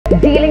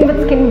Dealing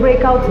with skin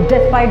breakouts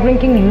despite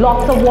drinking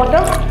lots of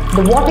water?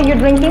 The water you're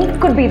drinking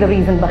could be the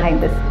reason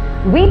behind this.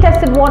 We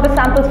tested water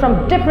samples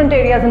from different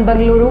areas in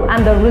Bengaluru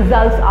and the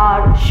results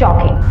are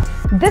shocking.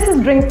 This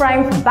is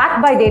DrinkPrime's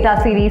Backed by Data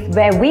series,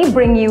 where we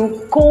bring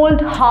you cold,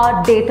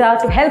 hard data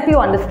to help you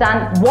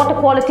understand water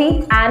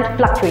quality and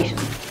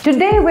fluctuations.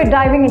 Today we're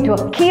diving into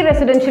a key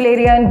residential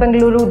area in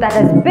Bengaluru that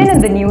has been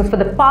in the news for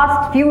the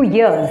past few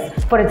years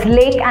for its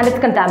lake and its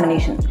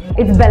contamination.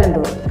 It's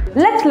Bellandur.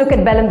 Let's look at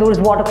Bellandur's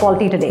water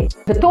quality today.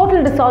 The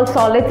total dissolved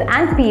solids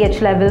and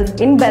pH levels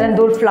in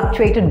Bellandur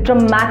fluctuated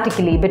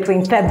dramatically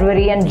between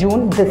February and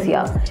June this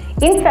year.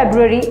 In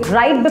February,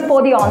 right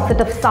before the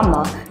onset of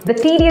summer, the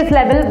TDS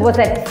level was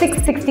at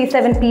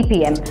 667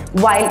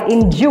 ppm, while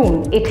in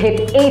June it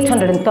hit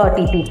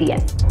 830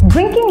 ppm.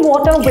 Drinking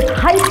water with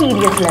high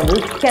TDS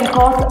levels can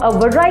cause a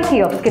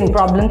variety of skin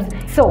problems.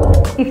 So,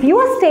 if you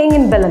are staying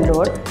in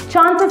Bellandur,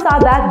 chances are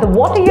that the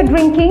water you're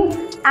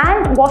drinking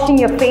and washing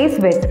your face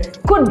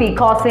with could be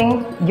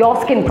causing your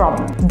skin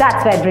problem.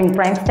 That's where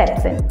DrinkPrime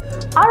steps in.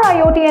 Our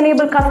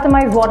IoT-enabled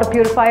customized water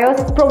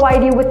purifiers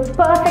provide you with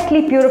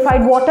perfectly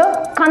purified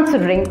water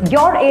considering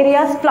your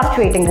area's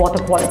fluctuating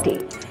water quality.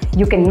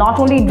 You can not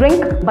only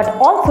drink but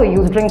also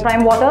use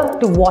DrinkPrime water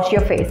to wash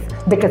your face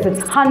because it's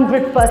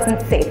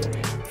 100% safe.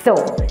 So,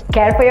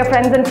 care for your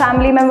friends and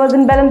family members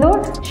in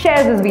Bellandur?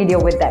 Share this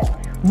video with them.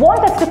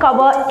 Want us to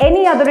cover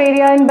any other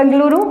area in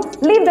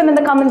Bengaluru? Leave them in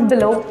the comments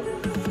below.